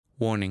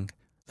Warning,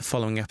 the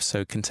following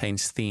episode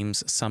contains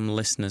themes some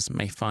listeners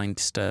may find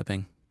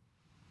disturbing.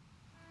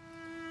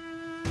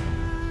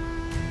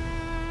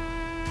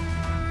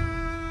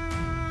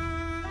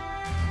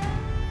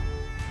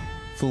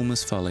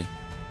 Fulmer's Folly,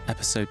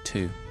 Episode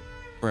 2,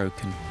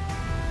 Broken.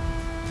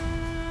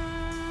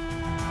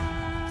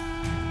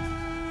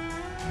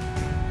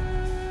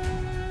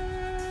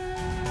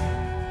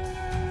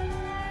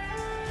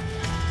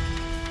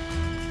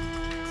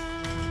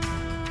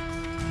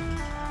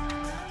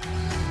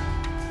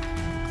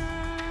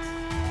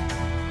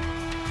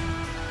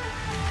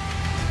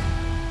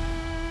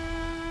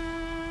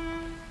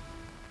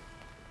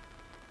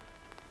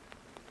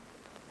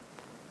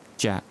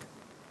 Jack.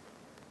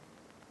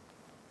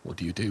 What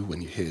do you do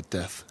when you hear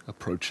death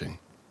approaching?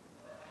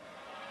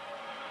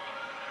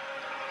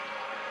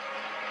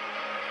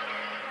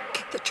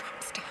 Get the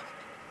traps down.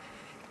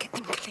 Get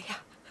them clear.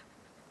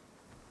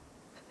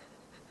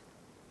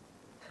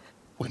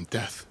 When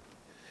death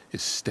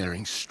is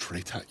staring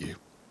straight at you,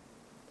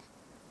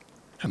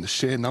 and the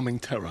sheer numbing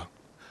terror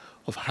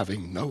of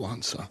having no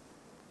answer.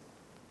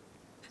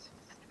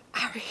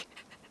 Harry,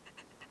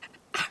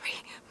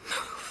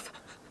 move.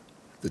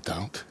 The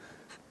doubt,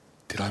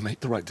 did I make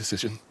the right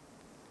decision?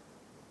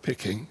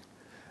 Picking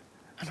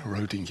and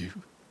eroding you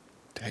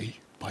day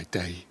by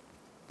day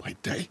by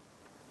day.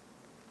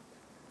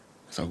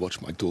 As I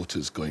watch my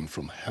daughters going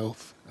from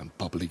health and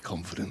bubbly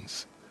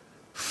confidence,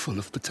 full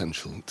of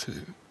potential,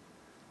 to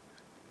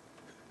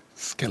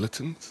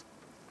skeletons,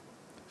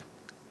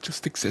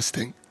 just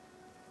existing.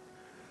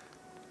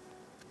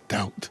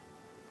 Doubt.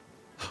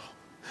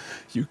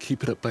 You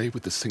keep it at bay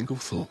with the single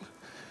thought.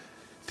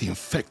 The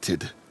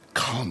infected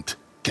can't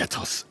get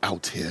us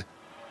out here.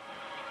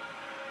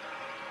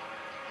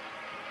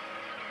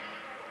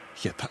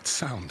 Yet that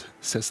sound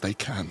says they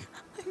can.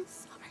 I'm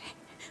sorry.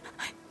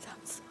 I'm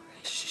sorry.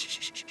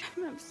 Shh.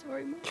 I'm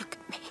sorry, Mom. Look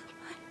at me.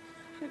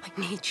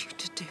 I need you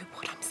to do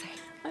what I'm saying.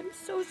 I'm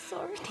so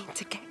sorry. We need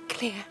to get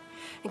clear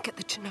and get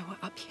the Genoa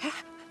up here.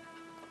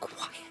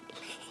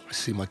 Quietly. I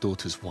see my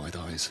daughter's wide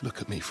eyes look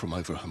at me from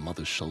over her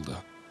mother's shoulder,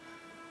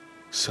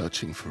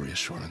 searching for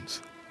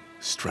reassurance,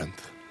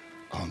 strength,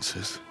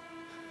 answers.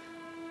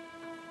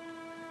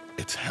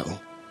 It's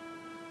hell.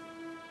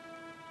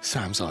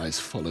 Sam's eyes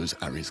follows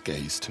Ari's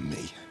gaze to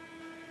me.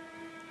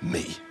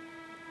 Me.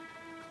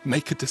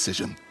 Make a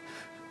decision.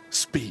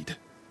 Speed.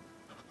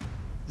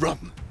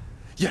 Run.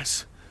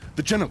 Yes,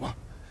 the Genoa.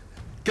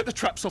 Get the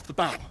traps off the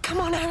bow.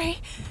 Come on, Harry.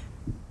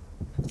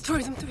 Throw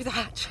them through the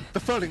hatch. The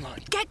furling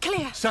line. Get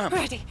clear. Sam.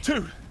 Ready.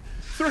 2,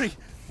 3.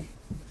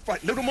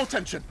 Right, little more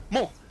tension.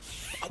 More.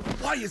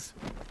 Why is...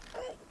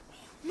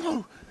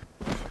 No.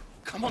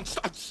 Come on,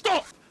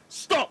 stop.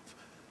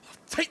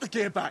 Take the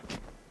gear back.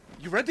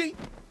 You ready?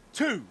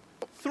 2,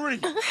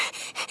 3.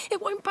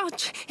 It won't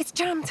budge. It's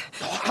jammed.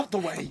 Oh, out the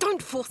way.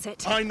 Don't force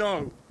it. I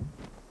know.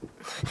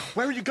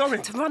 Where are you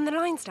going? To run the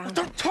lines down.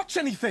 Don't touch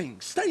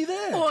anything. Stay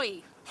there.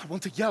 Oi! I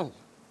want to yell,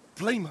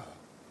 blame her,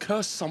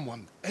 curse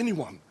someone,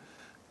 anyone.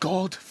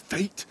 God,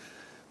 fate,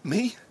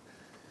 me,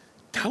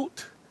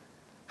 doubt.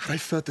 Had I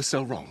furred the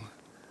cell wrong?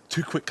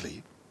 Too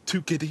quickly,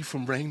 too giddy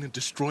from rain and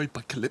destroyed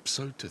by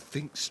Calypso to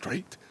think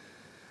straight?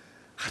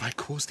 Had I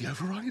caused the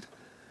override?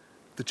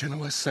 The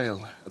Genoa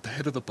sail at the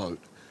head of the boat,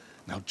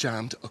 now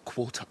jammed a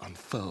quarter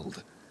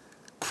unfurled,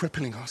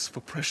 crippling us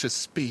for precious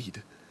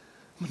speed,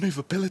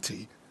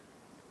 maneuverability.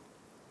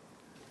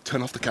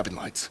 Turn off the cabin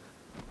lights.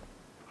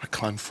 I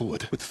climb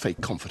forward with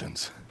fake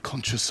confidence,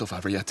 conscious of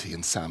Arietti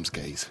and Sam's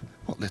gaze.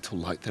 What little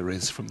light there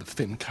is from the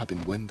thin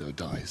cabin window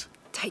dies.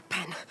 Take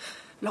pen.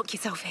 Lock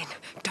yourself in.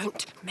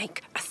 Don't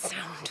make a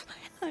sound.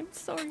 I'm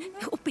sorry,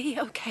 Mum. It'll be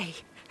okay.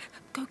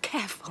 Go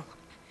careful.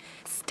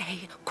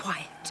 Stay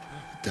quiet.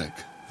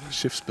 Deck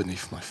shifts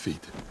beneath my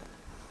feet,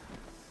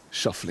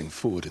 shuffling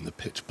forward in the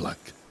pitch black.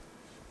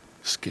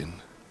 Skin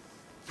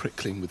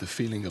prickling with the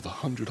feeling of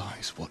 100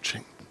 eyes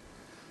watching.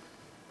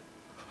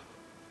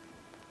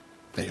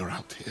 They are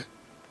out here.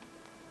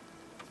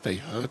 They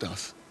heard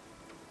us.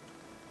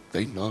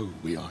 They know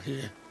we are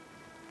here.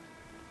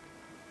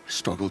 I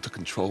struggle to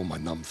control my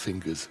numb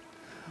fingers,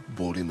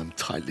 balling them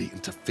tightly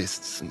into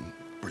fists and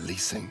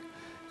releasing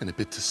in a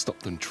bid to stop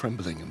them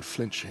trembling and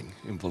flinching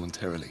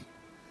involuntarily.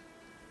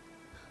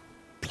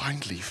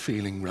 Blindly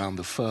feeling round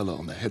the furler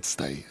on the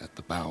headstay at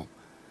the bow.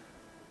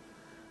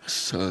 A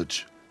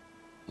surge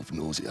of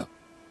nausea.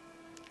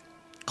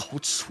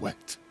 Cold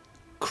sweat,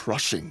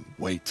 crushing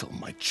weight on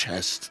my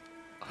chest.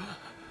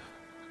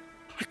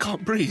 I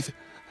can't breathe.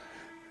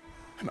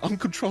 An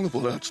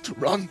uncontrollable urge to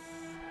run.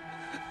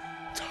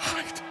 To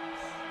hide.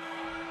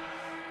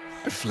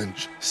 I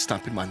flinch,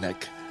 stamping my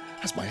neck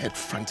as my head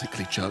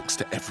frantically jerks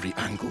to every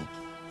angle.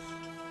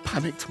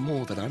 Panicked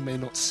more that I may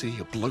not see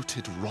a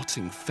bloated,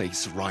 rotting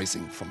face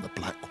rising from the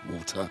black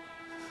water.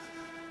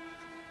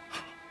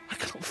 I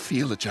cannot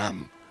feel a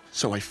jam,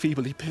 so I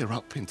feebly peer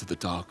up into the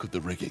dark of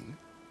the rigging.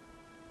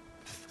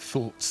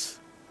 Thoughts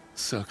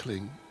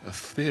circling a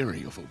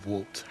theory of a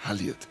warped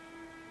halyard,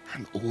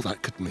 and all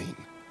that could mean.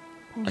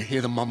 I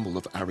hear the mumble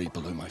of Ari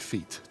below my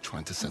feet,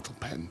 trying to settle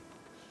pen.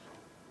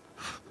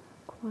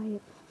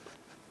 quiet.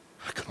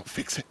 I cannot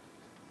fix it.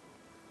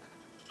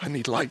 I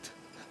need light.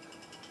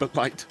 But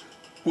light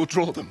will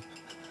draw them.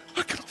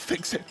 I cannot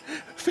fix it.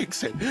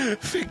 Fix it.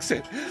 Fix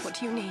it. What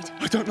do you need?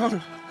 I don't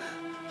know.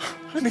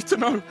 I need to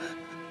know.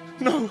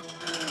 No.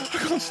 I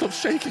can't stop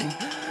shaking.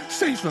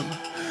 Save them.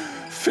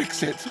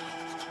 Fix it.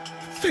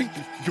 Think.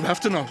 You have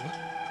to know.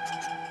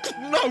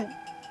 No.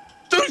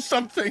 Do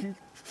something.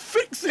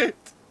 Fix it.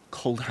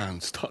 Cold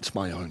hands touch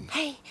my own.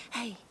 Hey.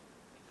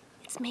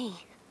 It's me.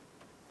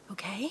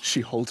 Okay?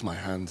 She holds my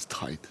hands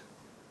tight.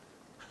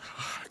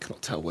 I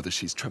cannot tell whether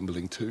she's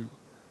trembling too.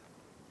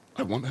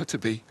 I want her to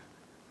be.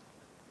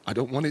 I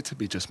don't want it to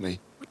be just me.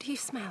 What do you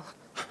smell?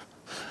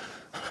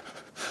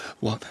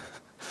 What?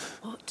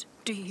 What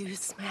do you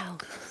smell?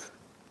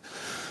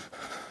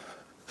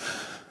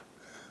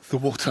 The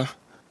water.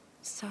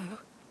 So,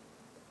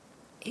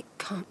 it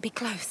can't be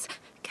close,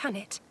 can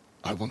it?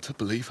 I want to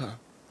believe her.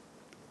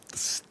 The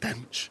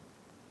stench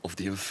of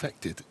the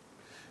infected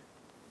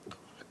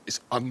is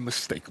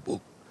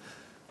unmistakable.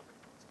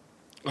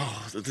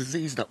 Oh, the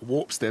disease that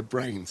warps their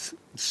brains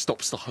and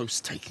stops the hosts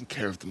taking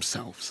care of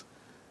themselves.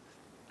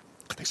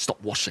 They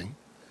stop washing,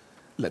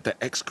 let their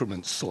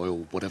excrement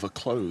soil whatever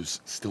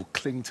clothes still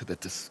cling to their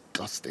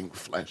disgusting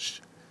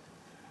flesh.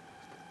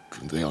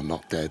 And they are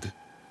not dead,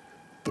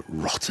 but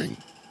rotting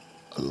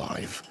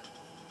alive.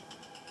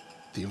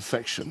 The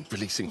infection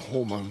releasing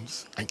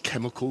hormones and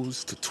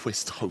chemicals to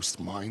twist host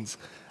minds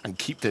and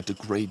keep their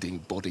degrading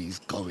bodies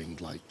going,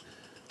 like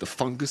the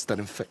fungus that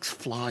infects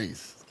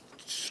flies.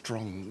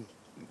 Strong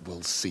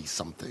will see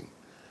something.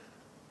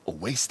 A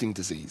wasting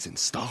disease in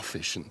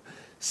starfish and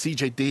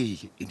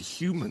CJD in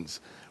humans.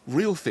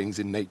 Real things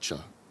in nature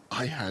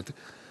I had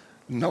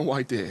no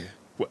idea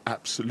were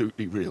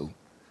absolutely real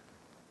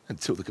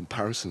until the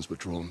comparisons were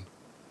drawn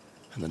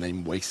and the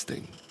name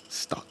wasting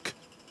stuck.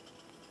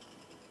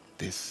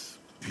 This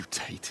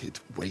mutated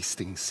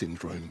wasting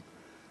syndrome,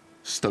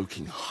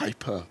 stoking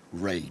hyper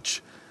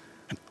rage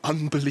and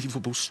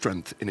unbelievable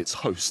strength in its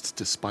host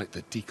despite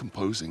their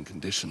decomposing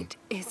condition.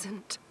 It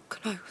isn't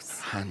close.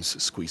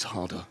 Hands squeeze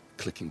harder,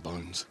 clicking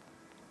bones,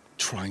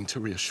 trying to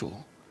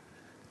reassure,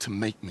 to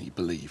make me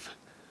believe.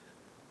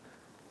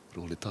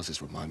 But all it does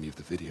is remind me of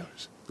the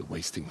videos, the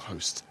wasting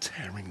hosts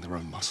tearing their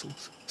own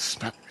muscles,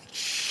 snap and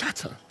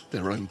shatter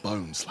their own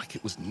bones like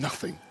it was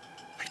nothing.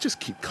 They just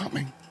keep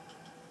coming.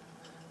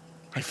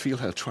 I feel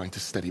her trying to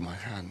steady my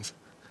hands.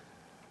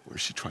 Or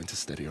is she trying to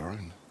steady her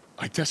own?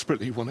 I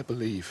desperately want to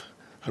believe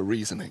her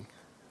reasoning.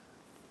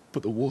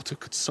 But the water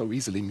could so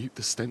easily mute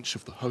the stench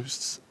of the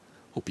hosts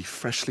or be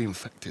freshly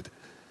infected.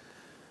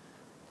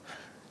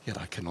 Yet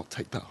I cannot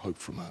take that hope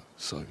from her,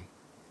 so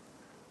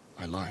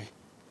I lie.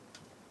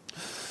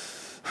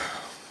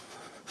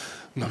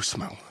 No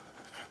smell.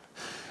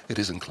 It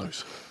isn't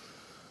close.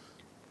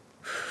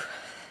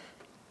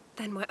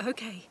 Then we're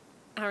okay.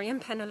 Ari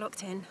and Pen are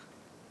locked in.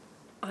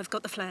 I've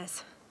got the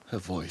flares. Her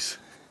voice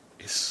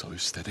is so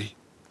steady,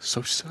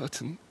 so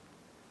certain.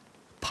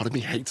 Part of me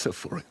hates her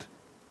for it.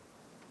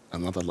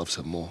 Another loves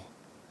her more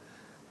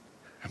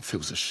and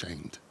feels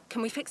ashamed.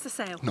 Can we fix the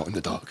sail? Not in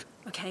the dark.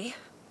 Okay.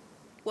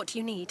 What do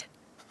you need?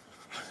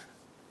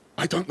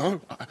 I don't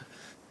know.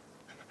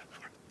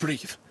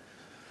 Breathe.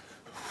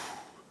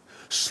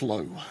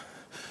 Slow.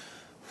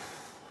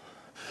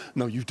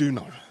 No, you do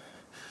know.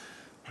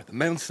 Right, the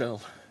main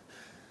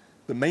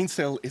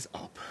sail is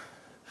up.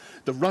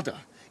 The rudder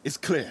is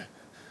clear.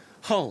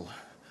 Hull,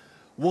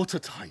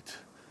 watertight.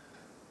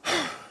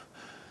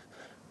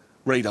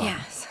 Radar.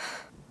 Yes.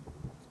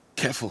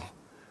 Careful.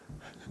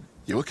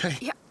 You okay?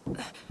 Yeah.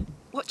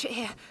 Watch it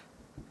here.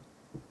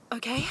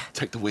 Okay?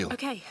 Take the wheel.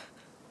 Okay.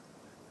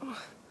 Oh.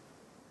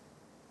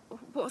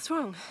 What's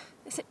wrong?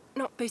 Is it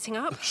not booting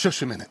up?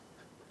 Shush a minute.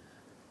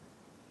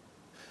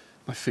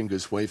 My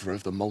fingers waver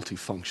over the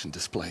multifunction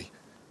display.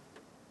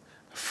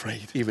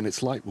 Afraid even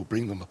its light will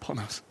bring them upon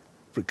us.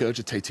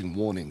 Regurgitating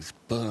warnings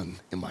burn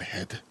in my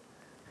head.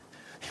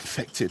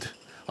 Infected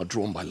are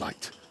drawn by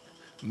light,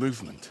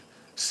 movement,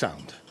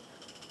 sound.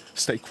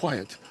 Stay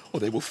quiet or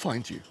they will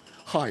find you.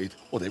 Hide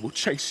or they will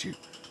chase you.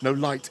 No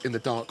light in the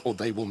dark or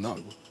they will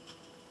know.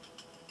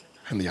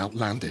 And the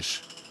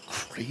outlandish,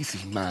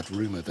 crazy mad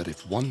rumor that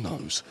if one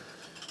knows,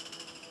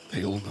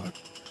 they all know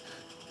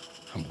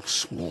and will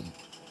swarm.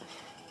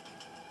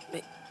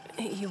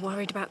 Are you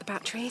worried about the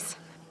batteries?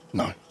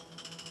 No.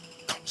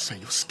 Don't say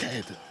you're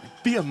scared.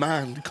 Be a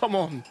man. Come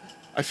on.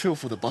 I feel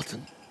for the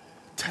button.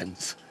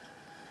 Tense.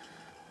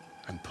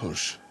 And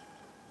push.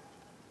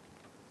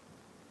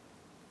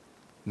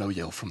 No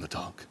yell from the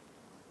dark.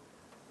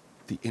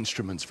 The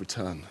instruments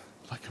return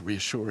like a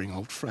reassuring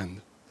old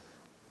friend.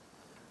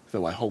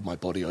 Though I hold my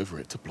body over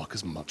it to block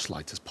as much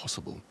light as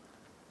possible.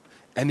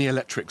 Any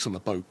electrics on the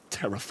boat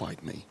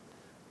terrified me.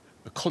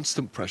 A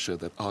constant pressure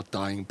that our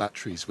dying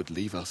batteries would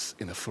leave us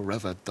in a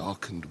forever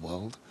darkened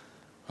world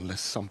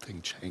unless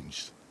something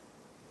changed.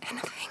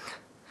 Anything?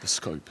 The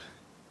scope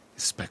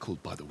is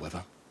speckled by the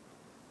weather.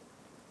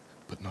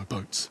 But no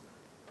boats,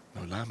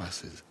 no land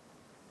masses,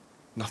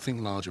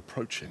 nothing large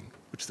approaching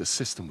which the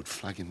system would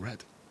flag in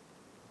red.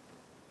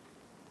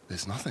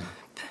 There's nothing.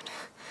 But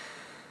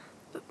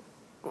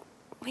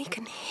We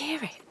can hear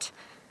it.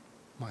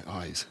 My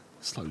eyes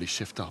slowly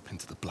shift up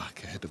into the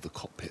black ahead of the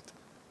cockpit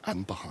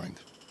and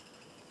behind.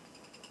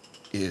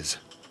 Ears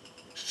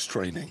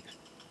straining.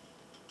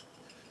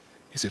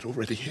 Is it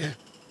already here?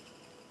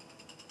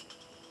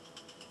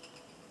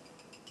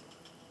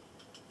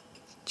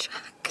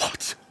 Jack.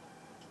 What?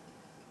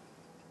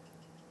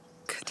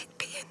 Could it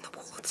be in the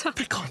water?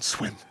 They can't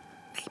swim.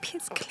 Maybe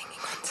it's clinging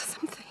onto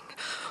something.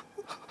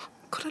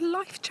 Got a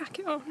life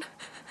jacket on.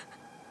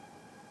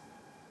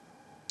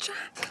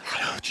 Jack. I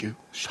heard you.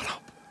 Shut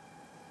up.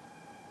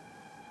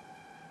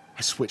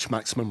 I switch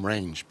maximum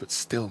range, but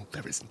still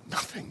there is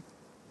nothing.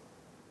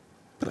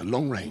 But at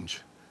long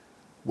range,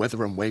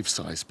 weather and wave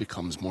size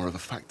becomes more of a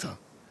factor.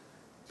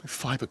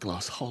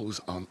 Fiberglass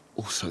hulls aren't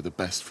also the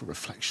best for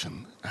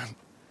reflection, and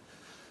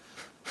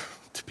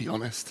to be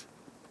honest,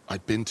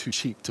 I'd been too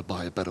cheap to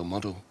buy a better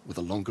model with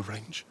a longer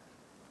range.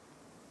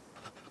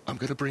 I'm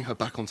going to bring her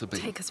back onto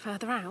beam. Take us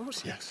further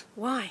out? Yes.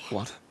 Why?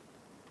 What?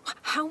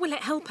 How will it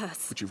help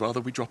us? Would you rather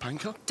we drop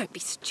anchor? Don't be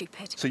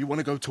stupid. So you want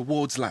to go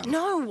towards land?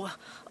 No!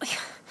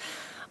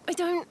 I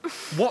don't...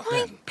 What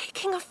I'm then?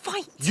 picking a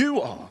fight.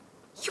 You are!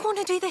 You want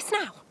to do this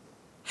now?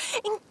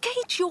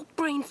 Engage your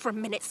brain for a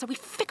minute so we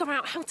figure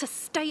out how to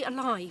stay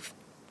alive.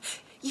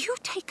 You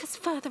take us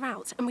further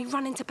out and we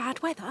run into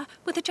bad weather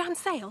with a jammed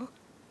sail.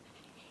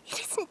 It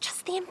isn't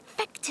just the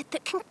infected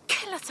that can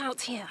kill us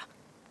out here.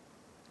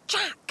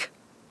 Jack!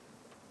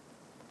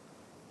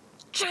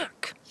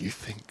 Jack! You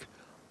think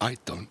I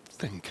don't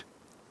think.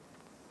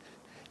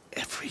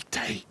 Every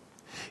day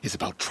is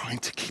about trying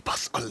to keep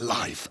us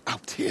alive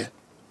out here.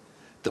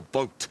 The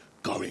boat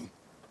going.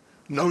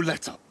 No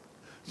let up.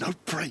 No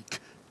break.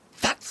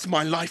 That's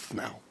my life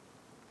now.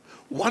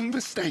 One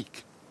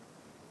mistake.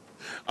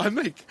 I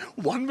make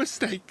one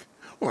mistake,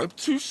 or I'm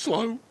too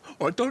slow,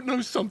 or I don't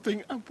know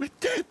something, and we're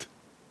dead.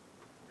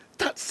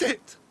 That's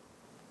it.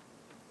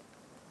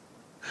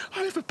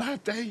 I have a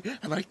bad day,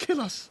 and I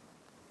kill us.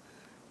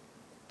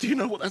 Do you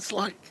know what that's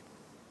like?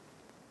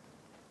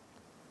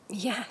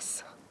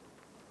 Yes.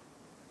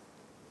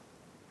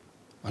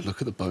 I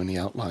look at the bony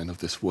outline of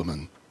this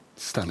woman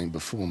standing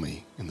before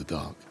me in the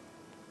dark.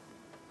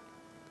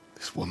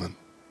 This woman,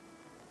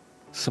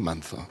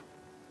 Samantha,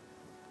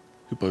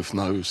 who both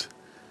knows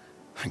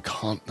and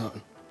can't know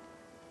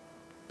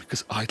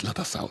because I'd let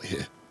us out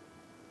here.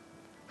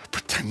 A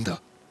pretender,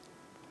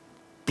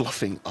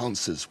 bluffing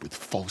answers with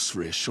false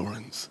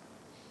reassurance.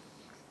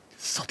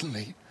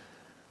 Suddenly,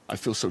 I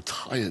feel so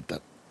tired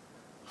that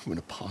I'm going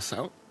to pass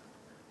out.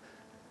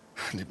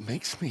 And it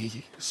makes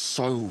me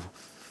so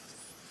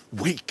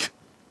weak,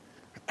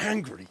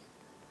 angry,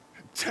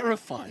 and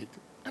terrified,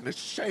 and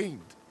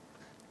ashamed,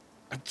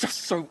 and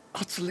just so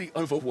utterly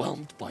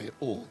overwhelmed by it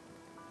all.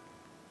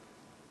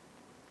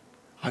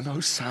 I know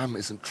Sam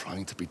isn't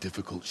trying to be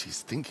difficult.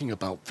 She's thinking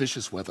about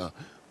vicious weather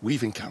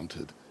we've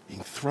encountered,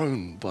 being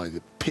thrown by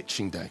the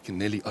pitching deck and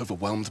nearly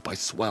overwhelmed by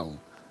swell.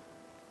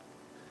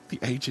 The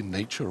aging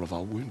nature of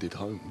our wounded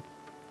home.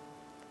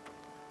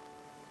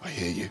 I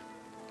hear you.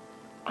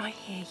 I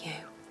hear you.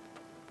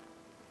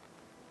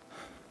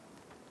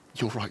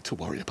 You're right to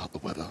worry about the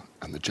weather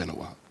and the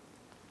Genoa.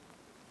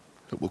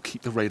 But we'll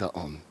keep the radar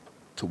on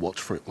to watch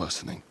for it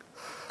worsening.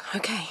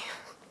 Okay.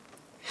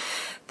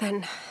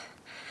 Then,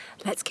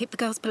 let's keep the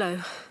girls below.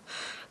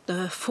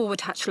 The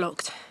forward hatch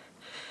locked.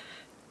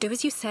 Do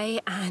as you say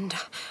and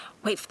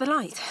wait for the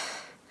light.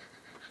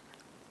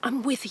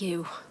 I'm with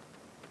you.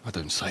 I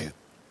don't say it.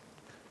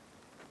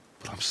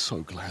 But I'm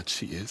so glad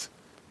she is.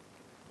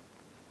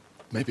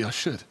 Maybe I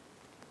should.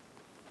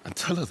 And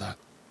tell her that.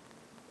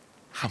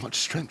 How much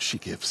strength she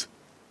gives.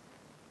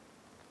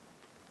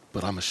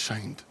 But I'm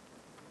ashamed.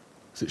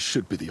 As it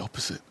should be the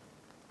opposite.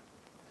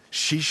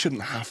 She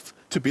shouldn't have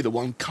to be the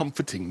one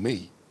comforting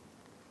me.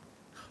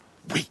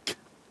 Weak.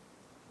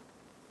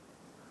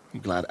 I'm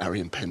glad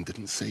Arian Penn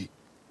didn't see.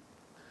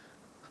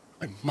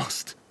 I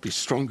must be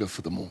stronger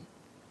for them all.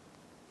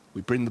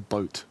 We bring the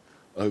boat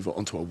over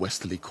onto a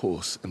westerly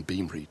course and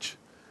beam reach,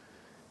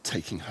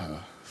 taking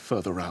her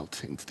further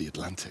out into the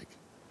Atlantic,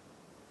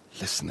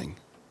 listening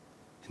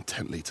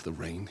intently to the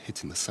rain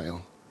hitting the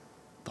sail,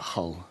 the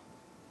hull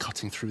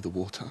cutting through the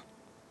water,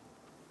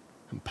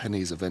 and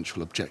Penny's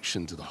eventual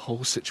objection to the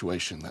whole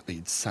situation that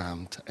leads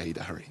Sam to aid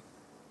Harry.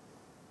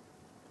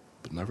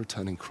 But no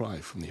returning cry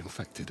from the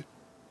infected.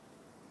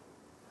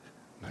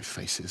 No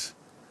faces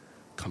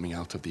coming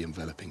out of the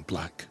enveloping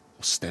black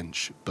or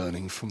stench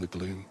burning from the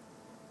gloom.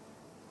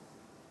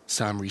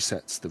 Sam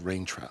resets the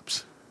rain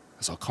traps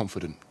as our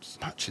confidence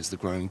matches the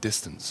growing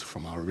distance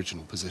from our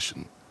original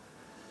position.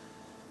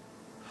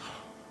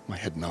 My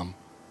head numb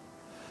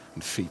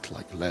and feet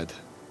like lead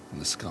when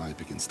the sky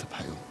begins to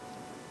pale.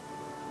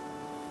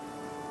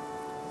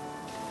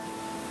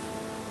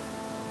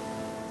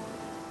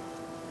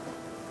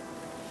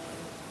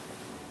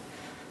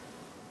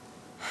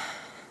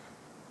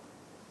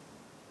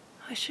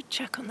 I should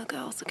check on the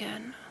girls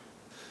again.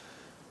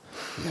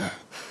 Yeah.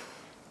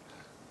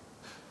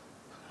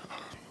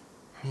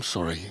 I'm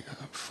sorry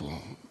for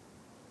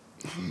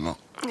not...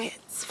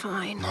 It's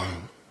fine. No,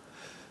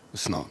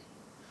 it's not.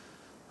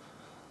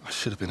 I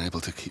should have been able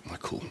to keep my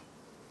cool.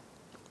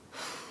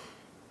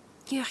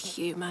 You're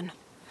human.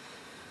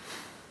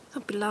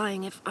 I'd be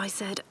lying if I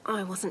said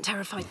I wasn't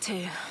terrified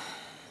too.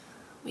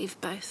 We've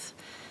both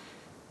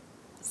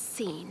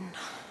seen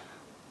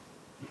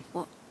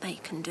what they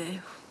can do.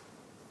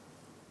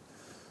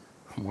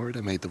 I'm worried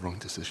I made the wrong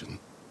decision.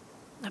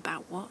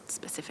 About what,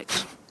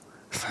 specifically?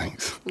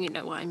 Thanks. You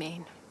know what I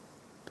mean.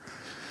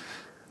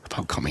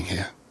 About coming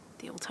here.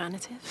 The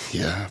alternative?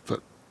 Yeah,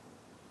 but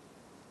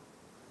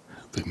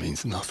it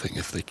means nothing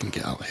if they can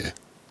get out here.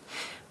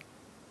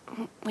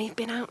 We've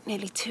been out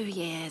nearly 2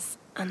 years,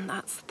 and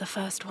that's the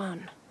first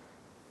one.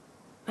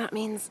 That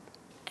means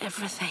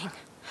everything.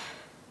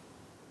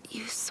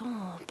 You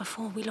saw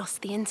before we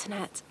lost the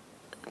internet.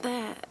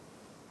 They're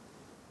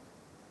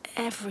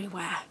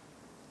everywhere.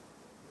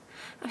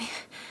 I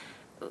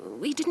mean,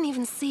 we didn't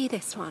even see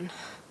this one.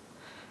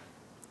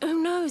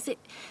 Who knows? It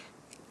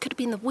could have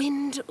been the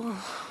wind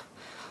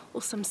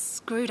or some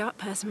screwed up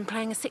person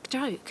playing a sick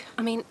joke.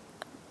 I mean,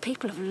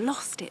 people have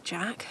lost it,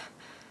 Jack.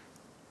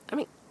 I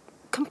mean,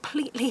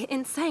 completely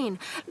insane.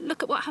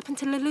 Look at what happened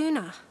to La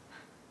Luna.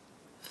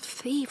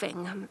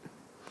 Thieving,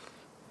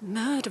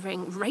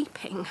 murdering,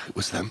 raping. It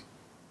was them.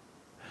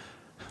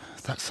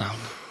 That sound.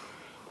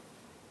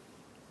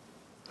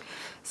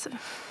 So,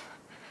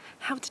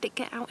 how did it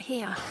get out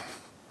here?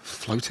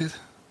 Floated?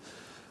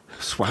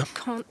 Swam?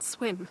 Can't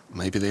swim.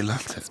 Maybe they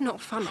learnt it. It's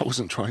not funny. I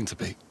wasn't trying to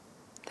be.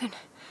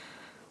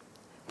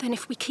 Then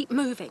if we keep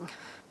moving,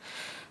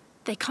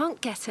 they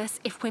can't get us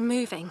if we're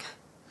moving.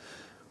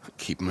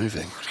 Keep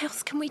moving. What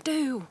else can we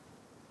do?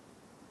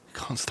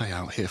 Can't stay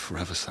out here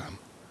forever, Sam.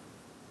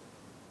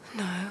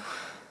 No.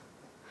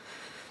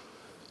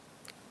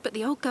 But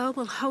the old girl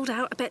will hold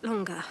out a bit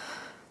longer.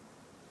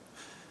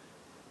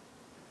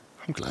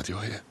 I'm glad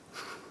you're here.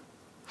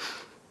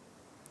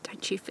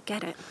 Don't you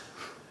forget it.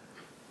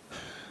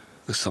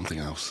 There's something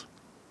else.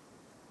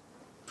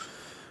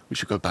 We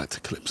should go back to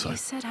Calypso. You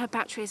said her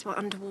batteries were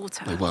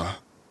underwater. They were.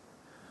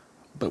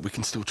 But we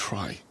can still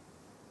try.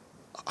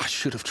 I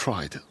should have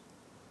tried.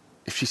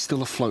 If she's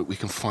still afloat, we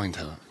can find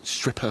her,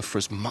 strip her for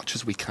as much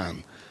as we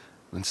can,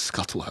 then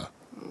scuttle her.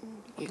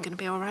 You gonna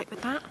be all right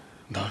with that?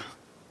 No.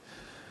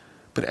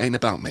 But it ain't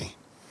about me,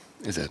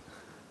 is it?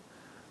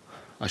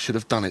 I should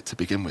have done it to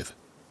begin with.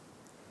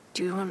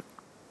 Do you want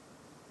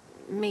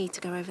me to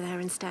go over there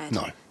instead?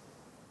 No.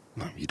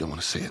 No, you don't want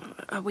to see it.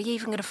 Are we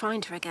even gonna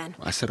find her again?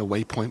 I set a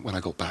waypoint when I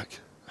got back.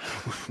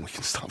 We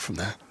can start from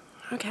there.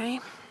 Okay.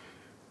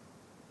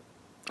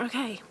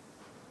 Okay.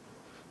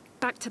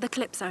 Back to the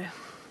Calypso.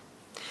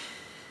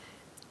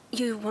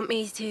 You want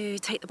me to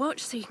take the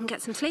watch so you can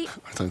get some sleep?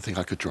 I don't think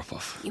I could drop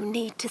off. You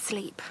need to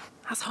sleep.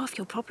 That's half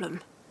your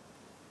problem.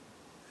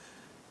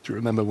 Do you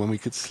remember when we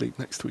could sleep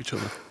next to each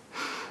other?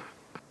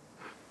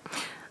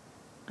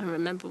 I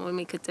remember when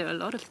we could do a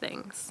lot of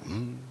things.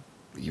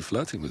 Are you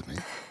flirting with me?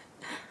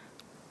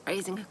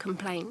 Raising a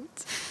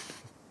complaint.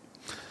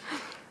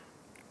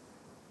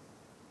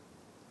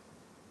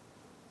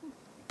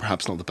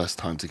 Perhaps not the best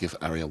time to give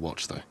Ari a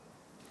watch, though.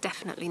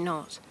 Definitely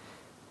not.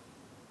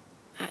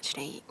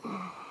 Actually,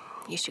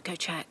 you should go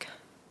check.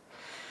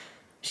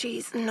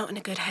 She's not in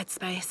a good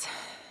headspace.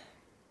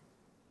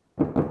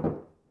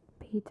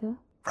 Peter?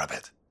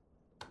 Rabbit.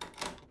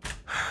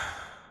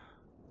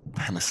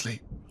 I'm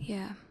asleep.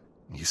 Yeah.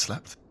 You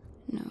slept?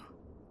 No.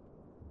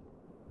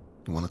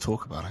 You want to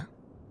talk about it?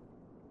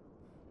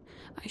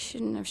 I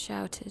shouldn't have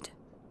shouted.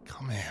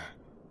 Come here.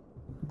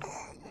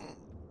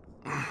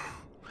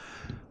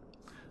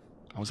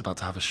 I was about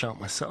to have a shout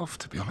myself,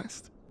 to be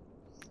honest.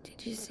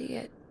 Did you see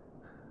it?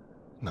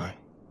 No.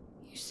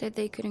 You said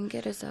they couldn't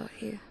get us out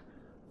here.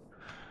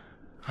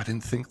 I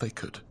didn't think they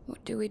could.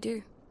 What do we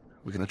do?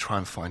 We're going to try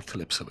and find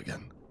Calypso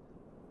again.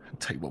 And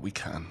take what we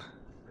can.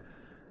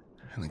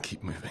 And then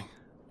keep moving.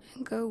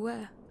 And go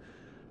where?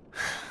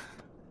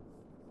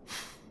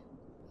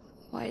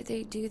 Why did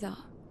they do that?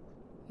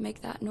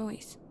 Make that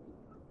noise?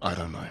 I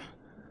don't know.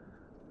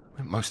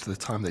 Most of the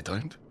time they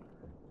don't.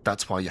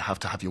 That's why you have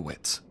to have your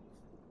wits.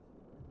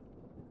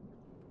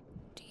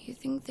 Do you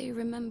think they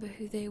remember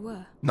who they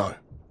were? No. A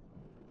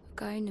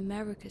guy in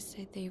America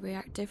said they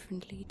react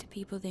differently to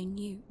people they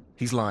knew.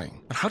 He's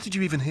lying. And how did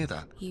you even hear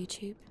that?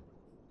 YouTube.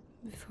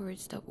 Before it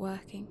stopped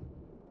working.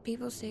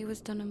 People say it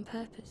was done on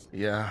purpose.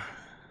 Yeah.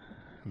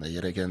 They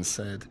yet again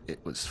said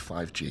it was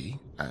 5G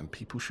and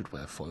people should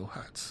wear foil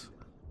hats.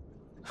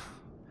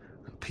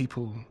 And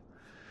people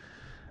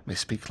may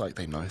speak like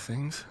they know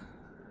things,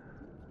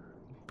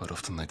 but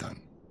often they don't.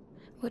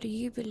 What do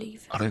you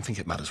believe? I don't think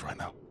it matters right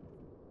now.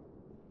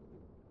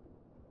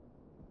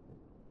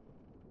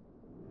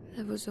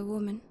 There was a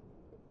woman.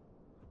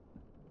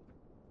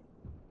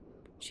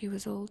 She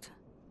was old.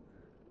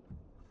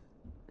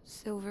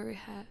 Silvery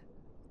hair.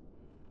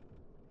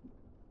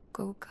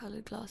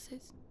 Gold-colored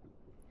glasses.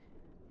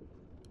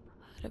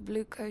 Had a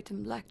blue coat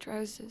and black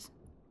trousers.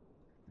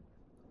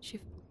 She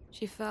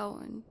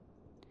fell and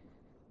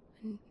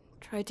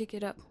tried to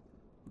get up.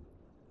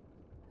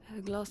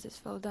 Her glasses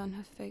fell down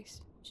her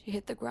face. She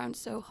hit the ground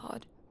so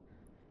hard.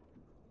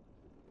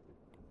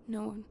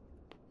 No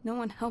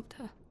one helped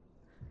her.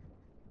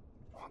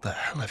 What the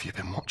hell have you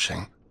been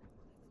watching?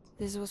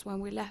 This was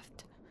when we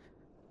left.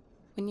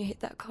 When you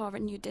hit that car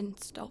and you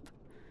didn't stop.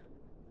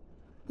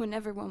 When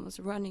everyone was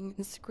running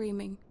and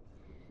screaming.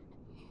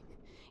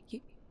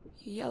 You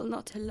yelled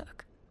not to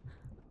look.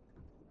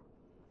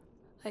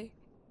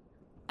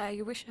 I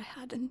wish I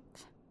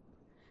hadn't.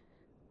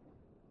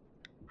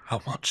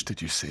 How much did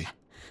you see?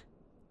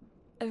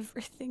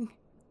 Everything.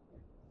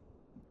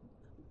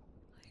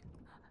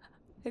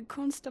 I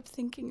can't stop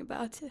thinking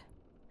about it.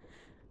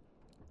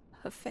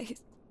 Her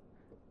face.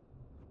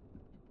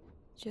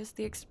 Just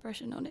the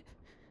expression on it.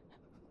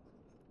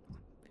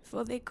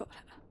 Before they got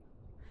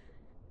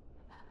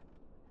her.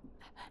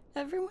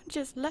 Everyone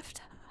just left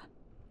her.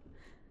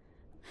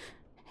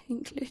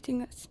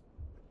 Including us.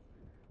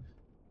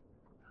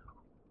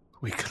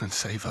 We couldn't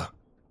save her.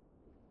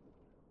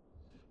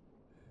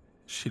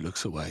 She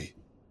looks away.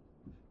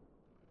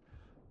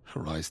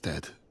 Her eyes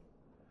dead,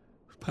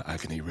 but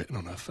agony written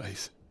on her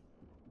face.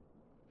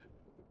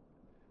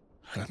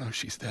 And I know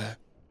she's there,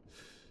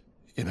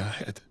 in her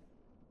head,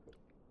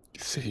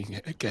 seeing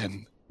it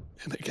again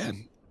and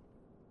again.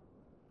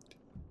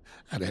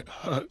 And it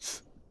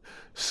hurts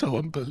so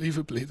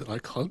unbelievably that I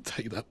can't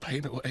take that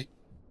pain away.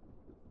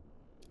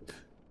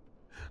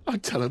 I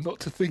tell her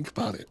not to think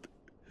about it.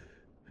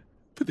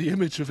 But the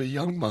image of a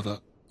young mother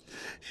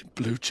in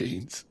blue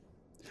jeans,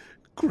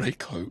 grey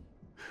coat,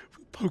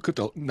 with polka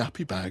dot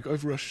nappy bag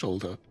over her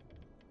shoulder,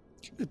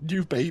 a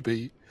new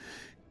baby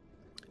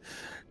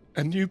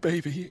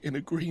in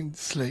a green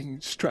sling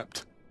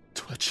strapped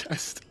to her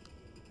chest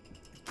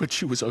when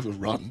she was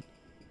overrun.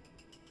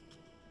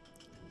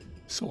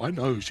 So I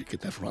know she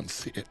could never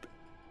unsee it.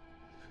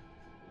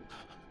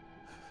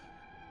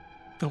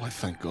 Though I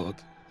thank God,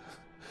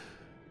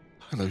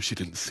 I know she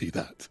didn't see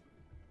that.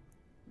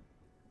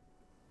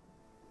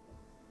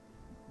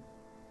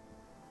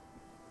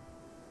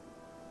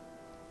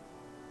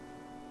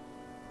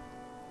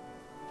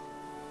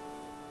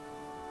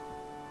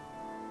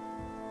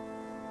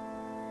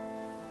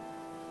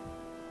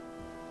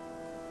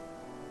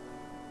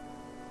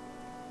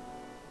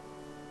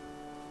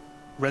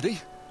 Ready?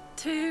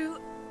 2,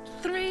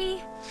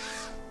 3.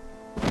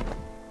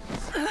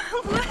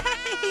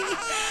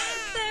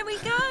 There we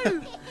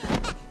go.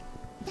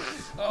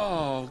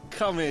 Oh,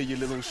 come here, you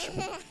little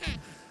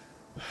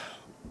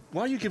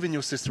Why are you giving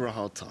your sister a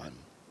hard time?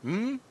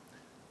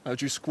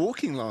 Heard you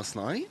squawking last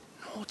night.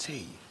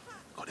 Naughty.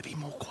 Got to be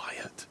more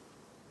quiet.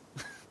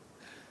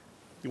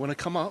 You want to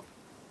come up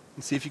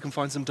and see if you can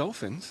find some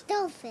dolphins?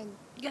 Dolphin.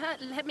 Yeah,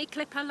 let me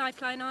clip her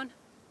lifeline on.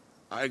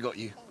 I got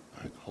you.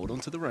 All right, hold on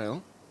to the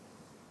rail.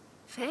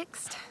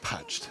 Fixed.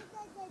 Patched.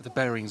 The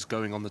bearings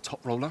going on the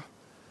top roller.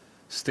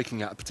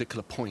 Sticking at a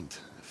particular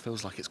point. It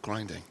feels like it's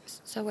grinding.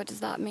 So what does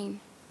that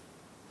mean?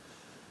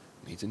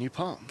 Needs a new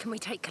part. Can we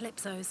take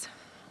Calypso's?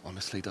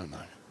 Honestly, don't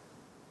know.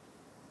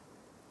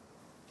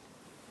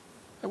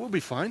 It will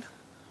be fine,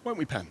 won't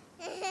we, Pen?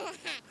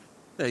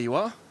 There you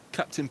are.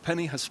 Captain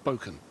Penny has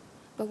spoken.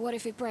 But what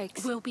if it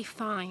breaks? We'll be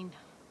fine.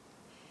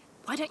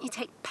 Why don't you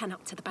take Pen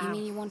up to the bow? You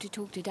mean you want to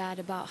talk to Dad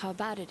about how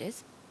bad it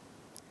is?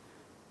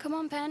 Come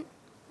on, Pen.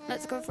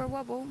 Let's go for a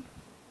wobble.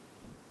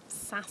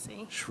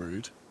 Sassy.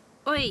 Shrewd.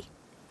 Oi,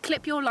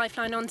 clip your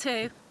lifeline on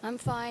too. I'm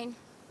fine.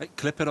 Hey,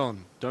 clip it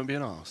on. Don't be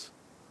an arse.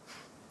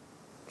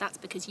 That's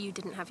because you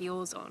didn't have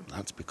yours on.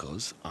 That's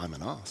because I'm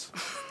an arse.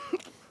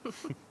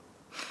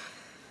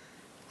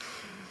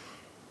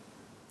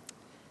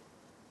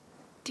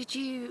 Did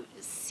you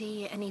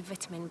see any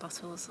vitamin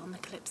bottles on the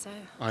Calypso?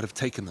 I'd have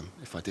taken them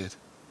if I did.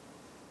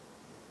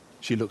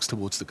 She looks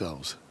towards the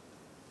girls.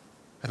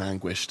 An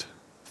anguished,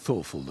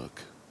 thoughtful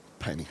look,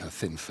 painting her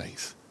thin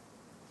face.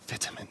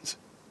 Vitamins.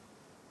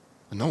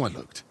 I know I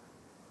looked.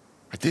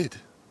 I did,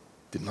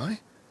 didn't I?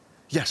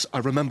 Yes, I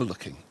remember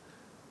looking.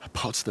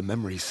 Parts of the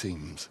memory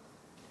seems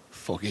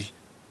foggy.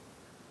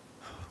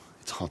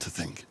 It's hard to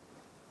think.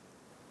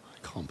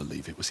 I can't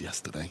believe it was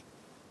yesterday.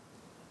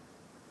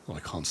 Oh, I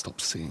can't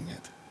stop seeing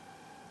it.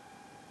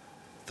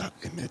 That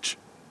image.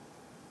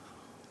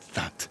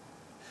 That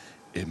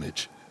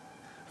image.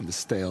 And the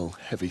stale,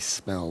 heavy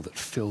smell that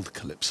filled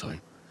Calypso.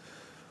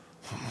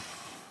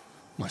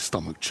 My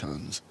stomach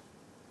churns.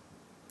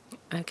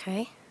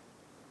 Okay.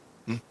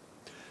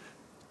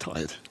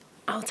 Tired.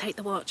 I'll take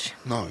the watch.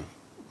 No.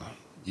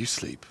 You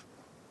sleep.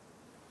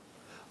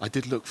 I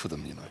did look for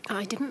them, you know.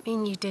 I didn't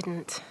mean you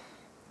didn't.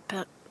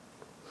 But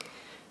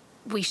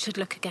we should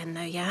look again,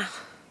 though, yeah?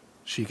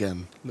 She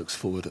again looks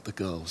forward at the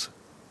girls.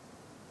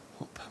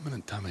 What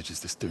permanent damage is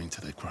this doing to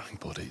their growing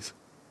bodies?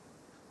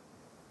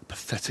 A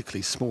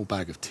pathetically small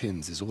bag of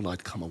tins is all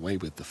I'd come away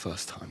with the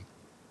first time.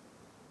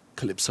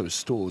 Calypso's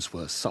stores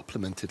were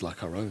supplemented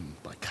like our own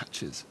by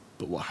catches,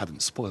 but what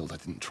hadn't spoiled I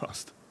didn't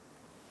trust.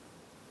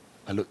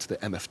 I looked at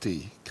the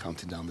MFD,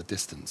 counting down the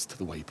distance to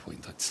the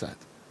waypoint I'd set.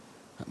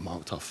 That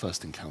marked our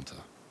first encounter.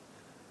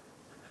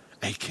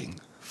 Aching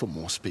for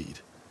more speed.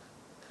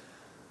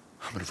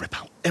 I'm going to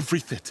rip out every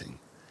fitting,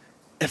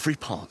 every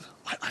part.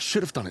 I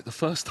should have done it the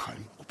first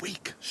time.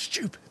 Weak,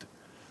 stupid.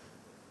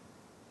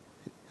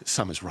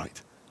 Sam is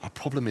right. Our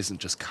problem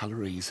isn't just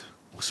calories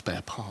or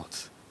spare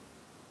parts.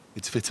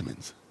 It's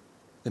vitamins.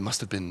 They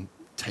must have been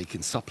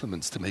taking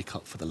supplements to make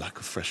up for the lack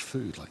of fresh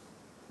food, like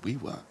we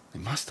were. They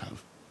must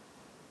have.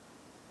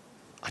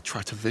 I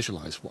try to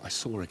visualize what I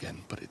saw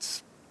again, but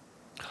it's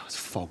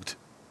fogged.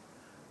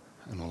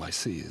 And all I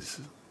see is...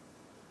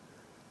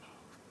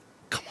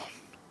 Come on.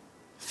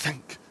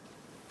 Think.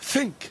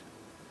 Think!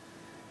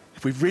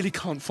 If we really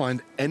can't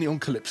find any on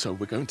Calypso,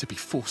 we're going to be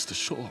forced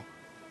ashore.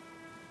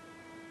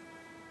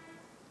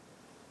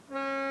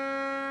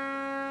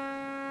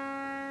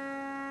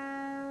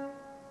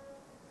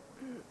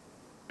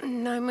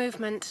 No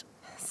movement.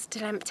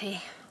 Still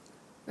empty.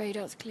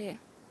 Radar's clear.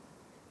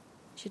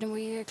 Shouldn't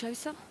we hear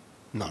closer?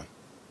 No,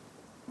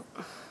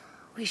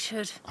 We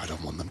should. I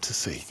don't want them to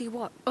see. See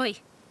what? Oi.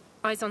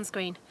 Eyes on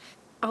screen.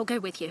 I'll go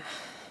with you.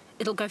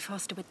 It'll go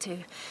faster with two.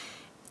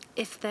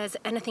 If there's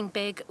anything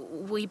big,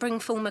 we bring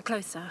Fulmer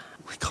closer.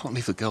 We can't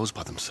leave the girls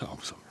by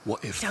themselves.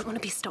 What if... Don't want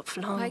to be stopped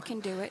for long. I can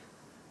do it.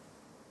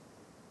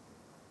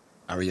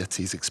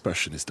 Ariette's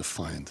expression is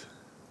defiant,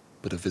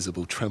 but a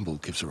visible tremble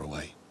gives her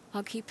away.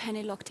 I'll keep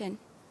Penny locked in.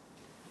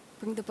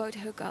 Bring the boat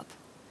hook up.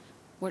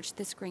 Watch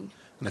the screen.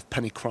 And if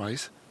Penny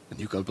cries, and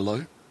you go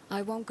below,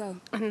 I won't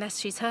go. Unless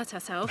she's hurt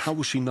herself. how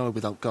will she know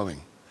without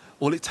going?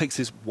 All it takes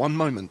is one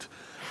moment,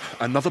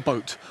 another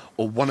boat,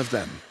 or one of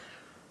them.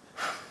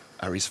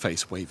 Ari's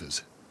face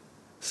wavers.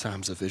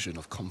 Sam's a vision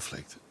of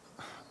conflict.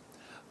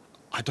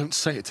 I don't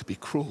say it to be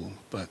cruel,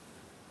 but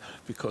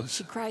because...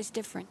 She cries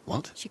different.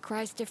 What? She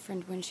cries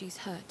different when she's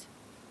hurt.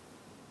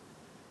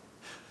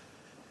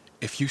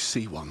 If you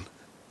see one,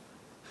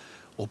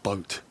 or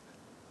boat,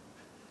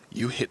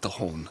 you hit the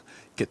horn,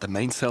 get the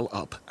mainsail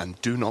up, and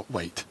do not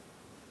wait.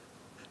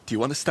 Do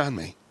you understand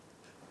me?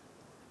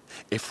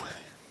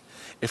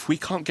 If we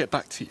can't get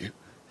back to you,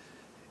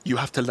 you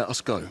have to let us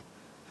go.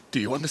 Do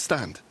you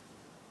understand?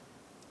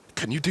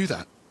 Can you do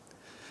that?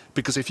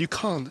 Because if you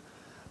can't,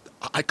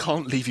 I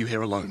can't leave you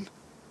here alone.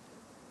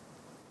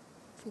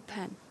 For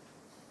Pen.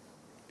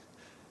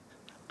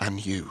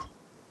 And you.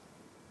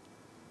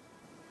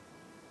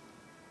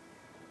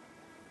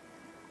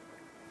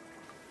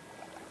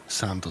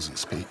 Sam doesn't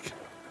speak.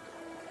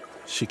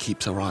 She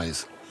keeps her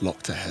eyes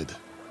locked ahead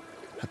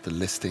at the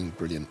listing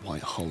brilliant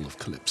white hull of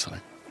Calypso.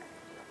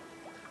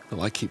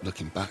 Though I keep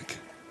looking back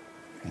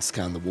and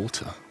scan the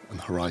water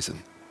and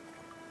horizon.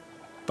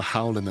 The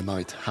howl in the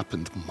night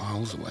happened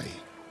miles away,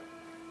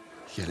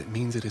 yet it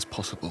means it is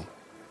possible.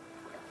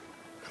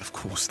 And of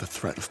course the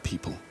threat of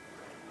people.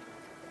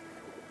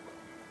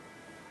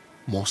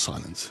 More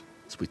silence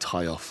as we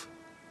tie off,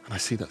 and I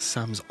see that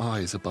Sam's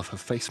eyes above her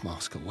face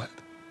mask are wet.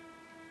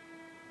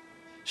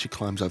 She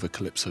climbs over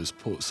Calypso's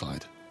port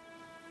side,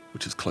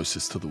 which is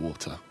closest to the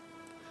water,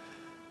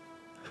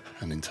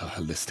 and into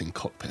her listing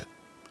cockpit.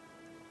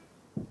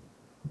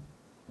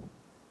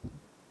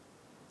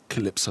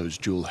 Calypso's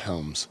dual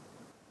helms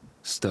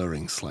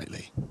stirring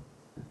slightly,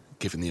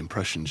 giving the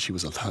impression she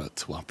was alert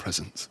to our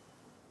presence.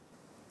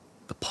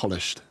 The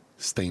polished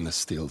stainless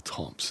steel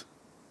tops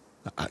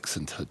that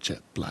accent her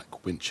jet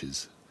black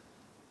winches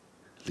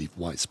leave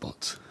white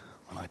spots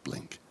when I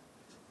blink.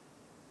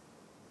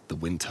 The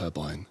wind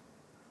turbine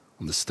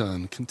on the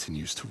stern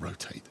continues to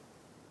rotate,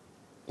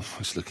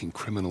 almost looking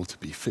criminal to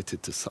be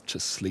fitted to such a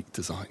sleek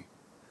design.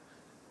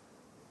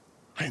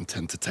 I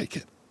intend to take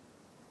it.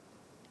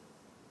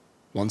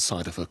 One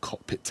side of her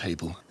cockpit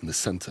table in the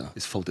center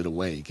is folded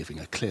away, giving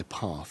a clear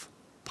path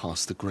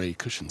past the grey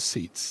cushioned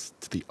seats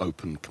to the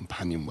open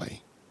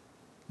companionway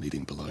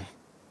leading below.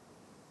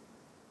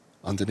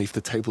 Underneath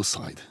the table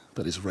side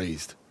that is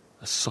raised,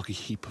 a soggy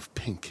heap of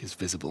pink is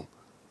visible.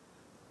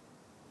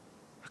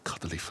 A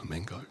cuddly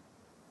flamingo.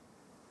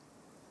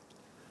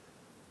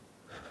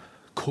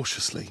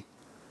 Cautiously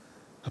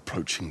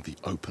approaching the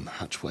open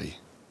hatchway,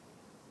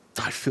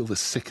 I feel the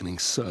sickening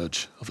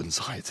surge of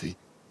anxiety,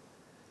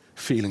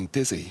 feeling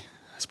dizzy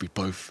as we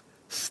both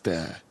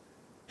stare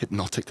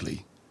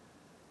hypnotically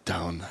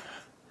down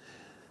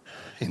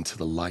into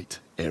the light,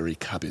 airy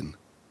cabin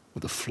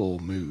where the floor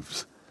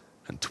moves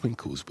and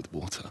twinkles with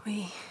water.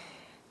 We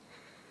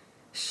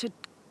should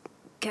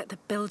get the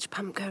bilge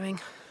pump going.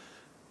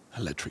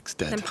 Electric's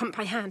dead. Then pump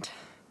by hand.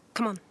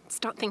 Come on,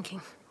 start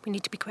thinking. We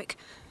need to be quick.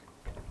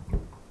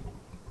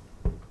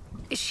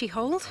 Is she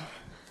hold?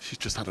 She's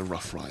just had a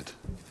rough ride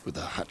with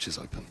her hatches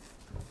open.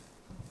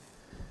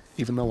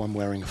 Even though I'm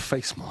wearing a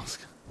face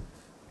mask,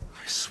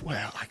 I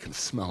swear I can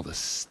smell the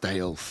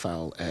stale,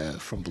 foul air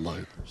from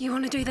below. You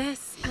want to do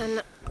this,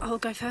 and I'll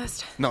go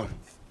first? No.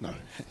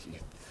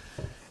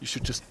 You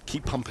should just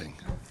keep pumping.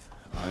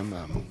 I'm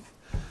going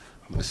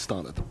to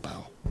start at the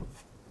bow.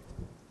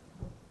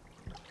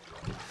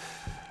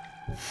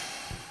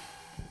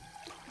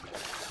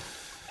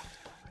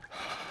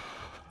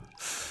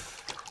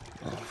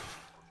 Oh,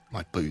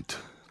 my boot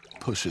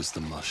pushes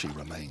the mushy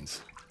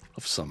remains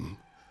of some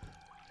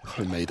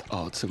homemade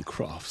arts and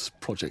crafts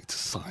project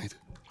aside,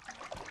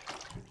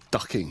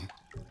 ducking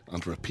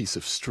under a piece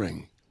of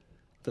string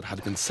that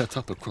had been set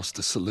up across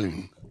the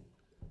saloon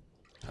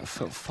and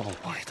felt far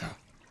wider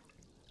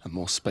and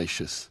more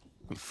spacious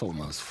than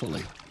Fulmer's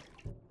folly.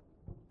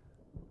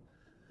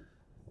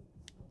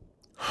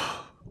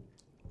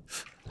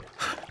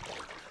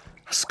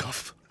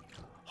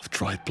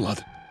 dried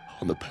blood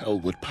on the pale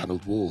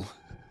wood-panelled wall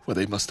where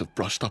they must have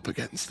brushed up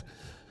against.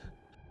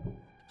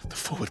 The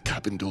forward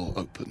cabin door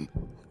open.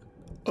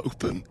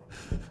 Open.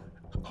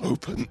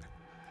 Open.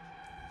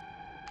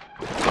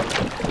 I'm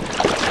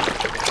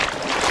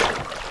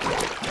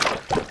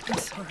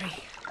sorry.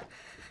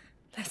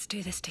 Let's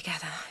do this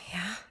together,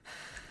 yeah?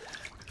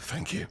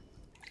 Thank you.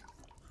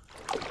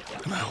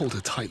 And I hold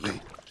her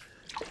tightly,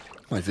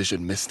 my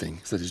vision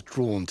misting as it is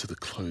drawn to the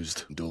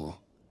closed door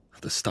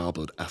of the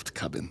starboard aft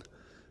cabin.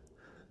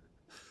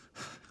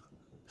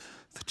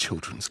 The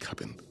children's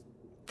cabin.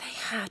 They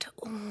had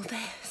all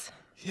this.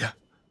 Yeah.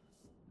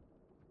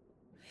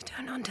 I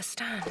don't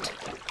understand.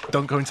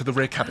 Don't go into the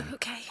rear cabin.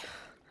 Okay.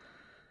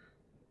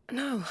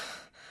 No.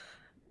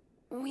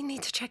 We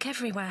need to check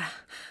everywhere.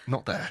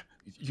 Not there.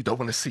 You don't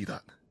want to see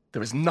that.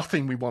 There is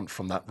nothing we want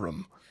from that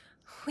room.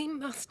 We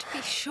must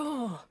be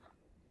sure.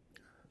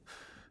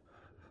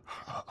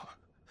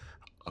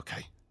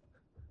 Okay.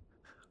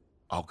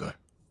 I'll go.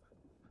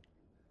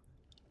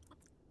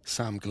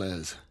 Sam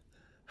glares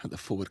at the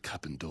forward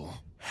cabin door.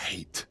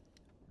 Hate.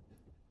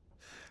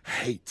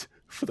 Hate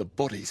for the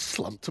bodies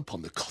slumped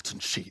upon the cotton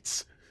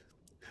sheets.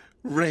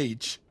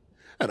 Rage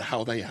at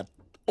how they had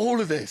all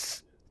of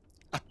this.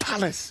 A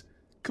palace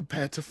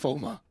compared to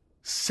Fulmar.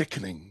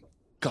 Sickening,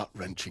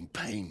 gut-wrenching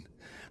pain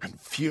and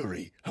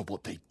fury at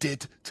what they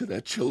did to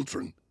their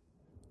children.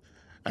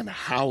 And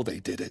how they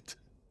did it.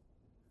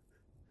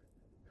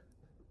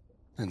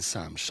 Then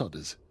Sam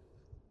shudders,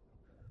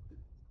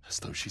 as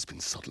though she's been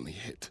suddenly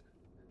hit.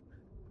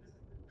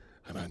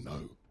 And I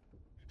know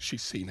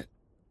she's seen it.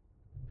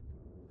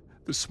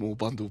 The small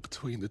bundle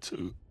between the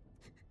two.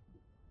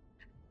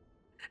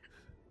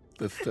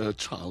 The third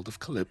child of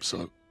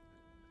Calypso.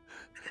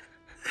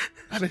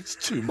 And it's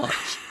too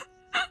much.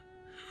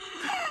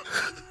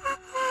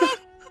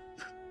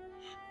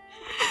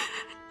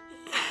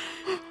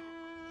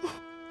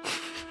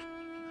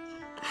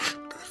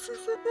 This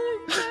is a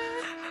nightmare.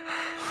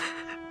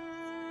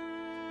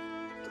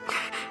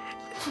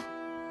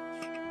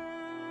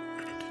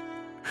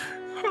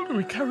 How do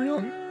we carry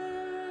on?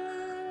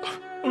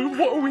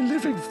 What are we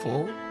living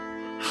for?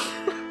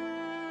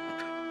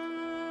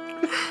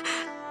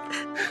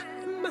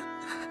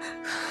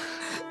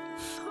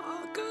 For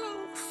our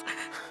girls.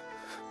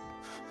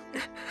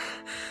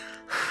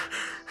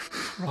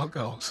 For our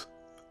girls.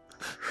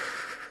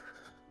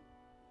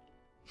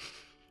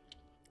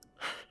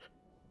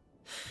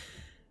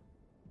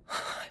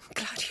 I'm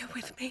glad you're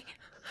with me.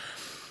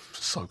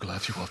 So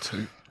glad you are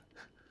too.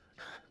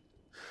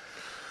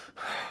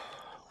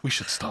 We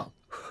should start.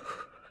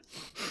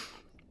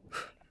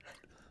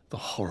 The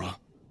horror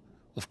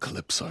of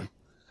Calypso,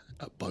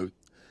 a boat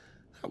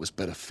that was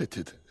better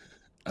fitted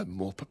and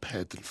more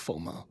prepared than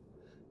Fulmar.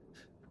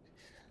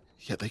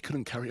 Yet they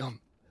couldn't carry on.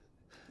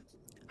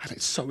 And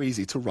it's so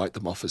easy to write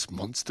them off as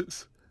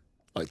monsters,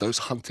 like those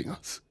hunting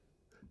us.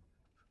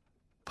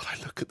 But I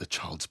look at the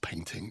child's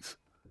paintings,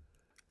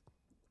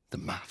 the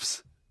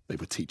maths they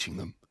were teaching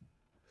them,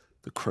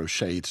 the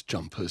crocheted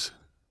jumpers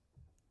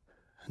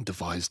and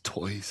devised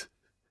toys,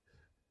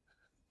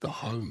 the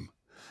home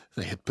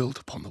they had built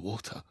upon the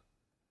water,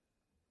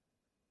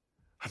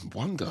 and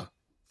wonder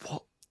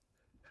what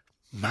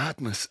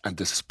madness and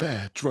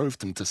despair drove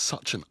them to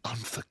such an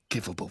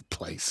unforgivable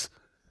place.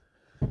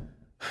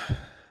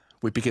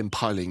 We begin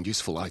piling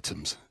useful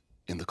items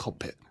in the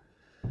cockpit,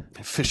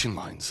 fishing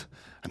lines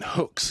and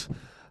hooks,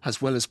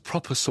 as well as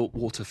proper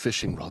saltwater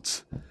fishing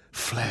rods,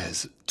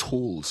 flares,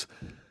 tools,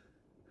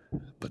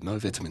 but no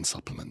vitamin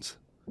supplements,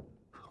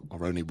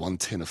 or only one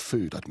tin of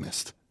food I'd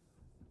missed.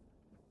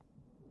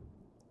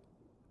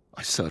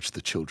 I searched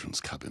the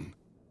children's cabin.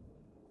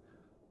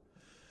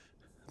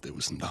 There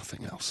was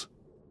nothing else.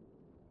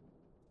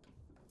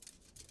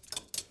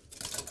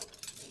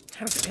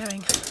 How's it going?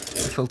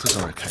 The filters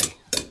are okay.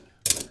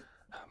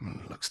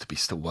 Looks to be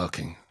still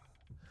working.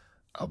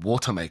 A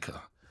water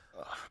maker.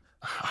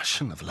 I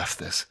shouldn't have left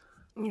this.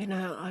 You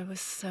know, I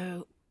was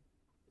so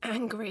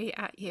angry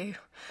at you.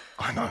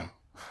 I know.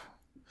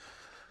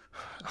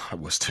 I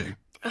was too.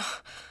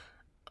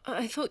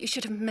 I thought you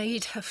should have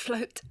made her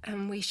float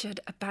and we should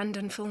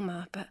abandon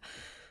Fulmar, but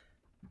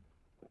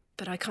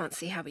I can't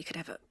see how we could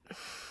ever...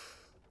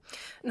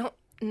 Not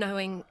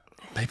knowing...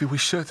 Maybe we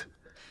should.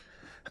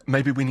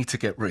 Maybe we need to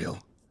get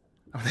real.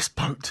 I mean, this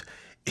boat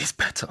is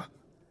better.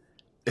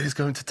 It is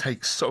going to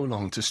take so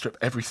long to strip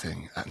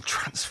everything and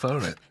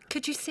transfer it.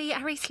 Could you see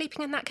Ari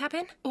sleeping in that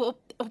cabin? Or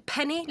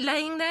Penny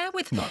laying there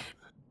with... No.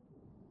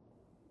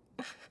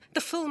 The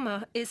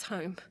Fulmar is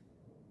home.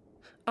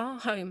 Our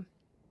home.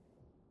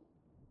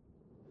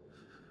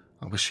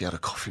 I wish she had a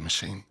coffee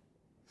machine.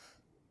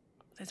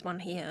 There's one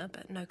here,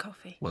 but no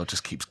coffee. Well, it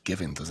just keeps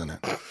giving, doesn't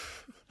it?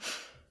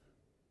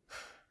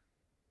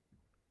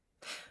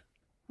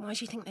 Why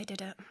do you think they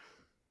did it?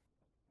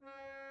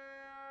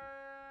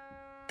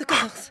 The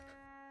girls.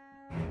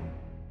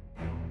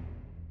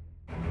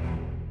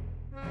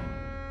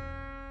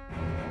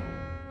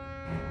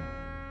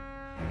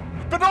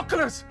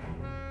 Binoculars!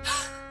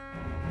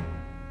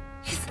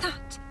 Is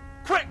that...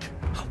 Quick!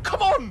 Oh,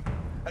 come on!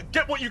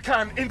 Get what you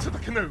can into the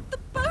canoe. The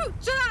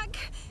Oh, Jack!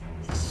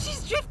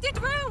 She's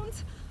drifted round!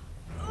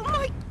 Oh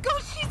my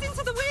God, she's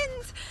into the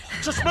wind!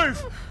 Just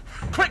move!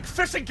 Quick,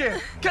 fishing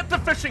gear! Get the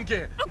fishing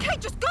gear! Okay,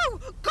 just go!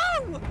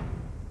 Go!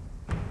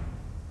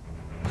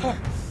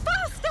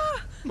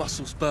 Faster!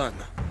 Muscles burn.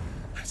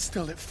 And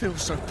still it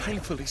feels so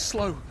painfully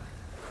slow.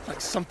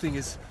 Like something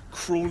is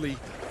cruelly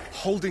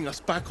holding us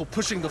back or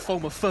pushing the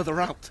foamer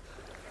further out.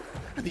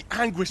 And the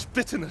anguish,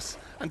 bitterness,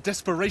 and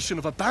desperation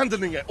of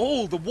abandoning it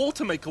all, the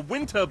water maker,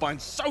 wind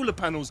turbines, solar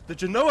panels, the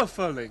Genoa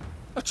furling,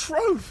 a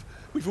trove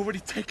we've already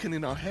taken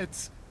in our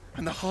heads,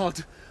 and the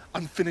hard,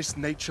 unfinished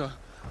nature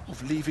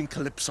of leaving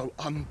Calypso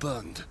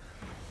unburned.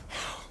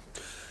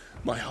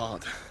 My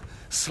heart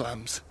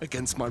slams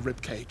against my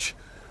ribcage,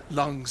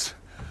 lungs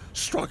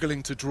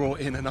struggling to draw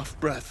in enough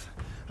breath,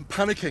 and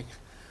panicking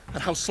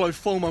at how slow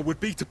foamer would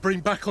be to bring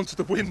back onto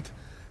the wind.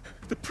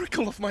 The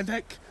prickle of my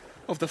neck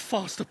of the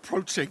fast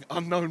approaching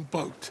unknown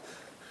boat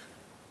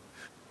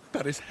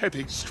that is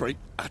heading straight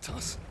at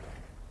us.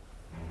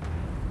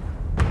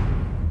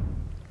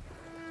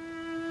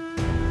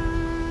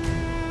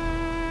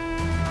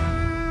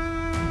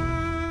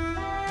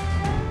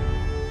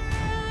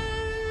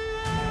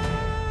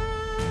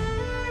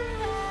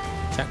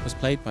 Jack was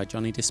played by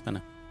Johnny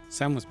Dispinner.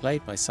 Sam was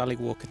played by Sally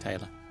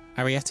Walker-Taylor.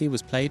 Arrietty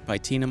was played by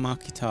Tina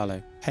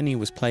Marchitalo. Penny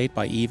was played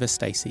by Eva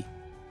Stacey.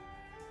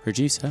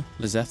 Producer,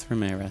 Lizeth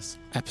Ramirez.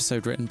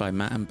 Episode written by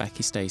Matt and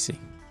Becky Stacey.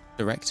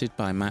 Directed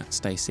by Matt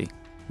Stacey.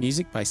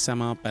 Music by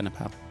Samar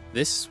Benapal.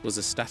 This was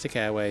a Static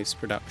Airwaves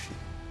production.